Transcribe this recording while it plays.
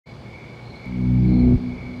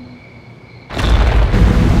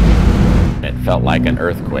felt like an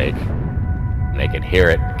earthquake. They could hear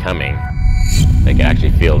it coming. They could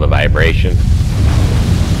actually feel the vibration.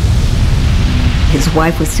 His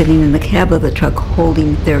wife was sitting in the cab of the truck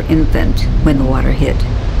holding their infant when the water hit.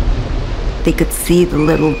 They could see the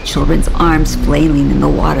little children's arms flailing in the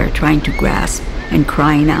water, trying to grasp and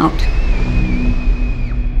crying out.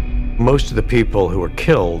 Most of the people who were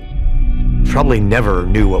killed probably never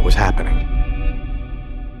knew what was happening.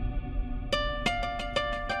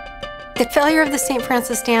 The failure of the St.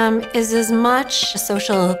 Francis Dam is as much a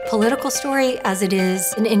social, political story as it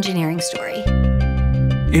is an engineering story.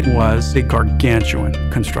 It was a gargantuan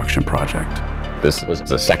construction project. This was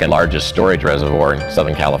the second largest storage reservoir in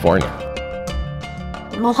Southern California.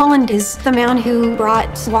 Mulholland is the man who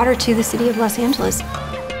brought water to the city of Los Angeles.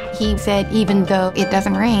 He said, even though it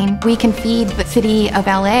doesn't rain, we can feed the city of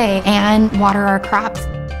LA and water our crops.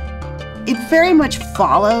 It very much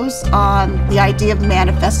follows on the idea of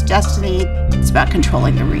manifest destiny. It's about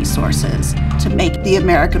controlling the resources to make the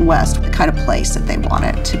American West the kind of place that they want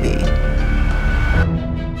it to be.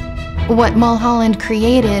 What Mulholland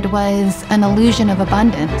created was an illusion of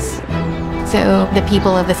abundance. So the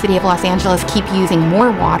people of the city of Los Angeles keep using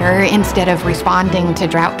more water instead of responding to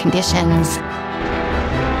drought conditions.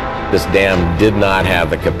 This dam did not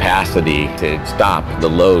have the capacity to stop the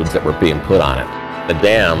loads that were being put on it. The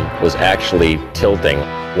dam was actually tilting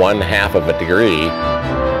 1/2 of a degree.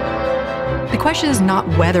 The question is not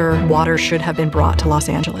whether water should have been brought to Los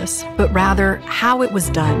Angeles, but rather how it was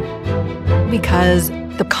done. Because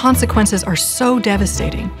the consequences are so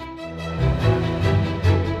devastating.